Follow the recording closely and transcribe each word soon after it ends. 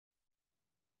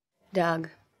Doug,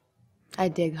 I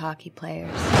dig hockey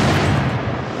players.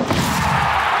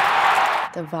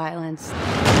 The violence.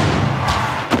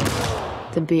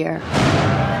 The beer.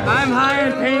 I'm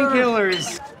high on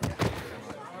painkillers.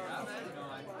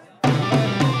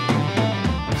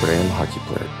 But I am a hockey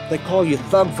player. They call you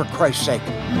Thumb, for Christ's sake.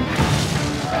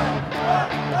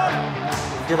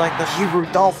 You're like the Hebrew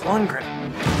Dolph Lundgren.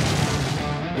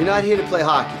 You're not here to play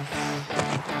hockey.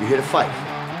 You're here to fight.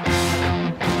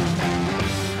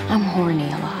 I'm horny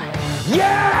a lot.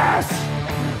 Yes!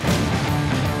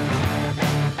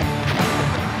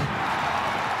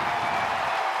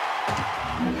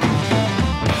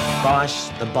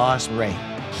 The boss Ray.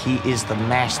 He is the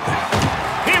master.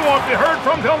 He won't be heard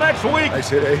from till next week. I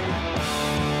said, hey.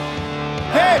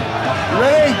 Ted, you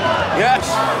ready? Yes,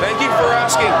 thank you for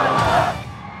asking.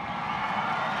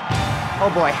 Oh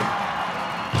boy.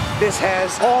 This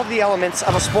has all the elements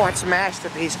of a sports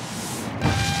masterpiece.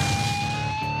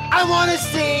 I want to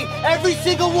see every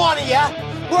single one of you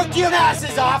work your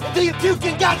asses off until you puke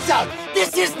your guts out.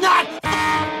 This is not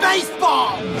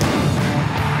baseball.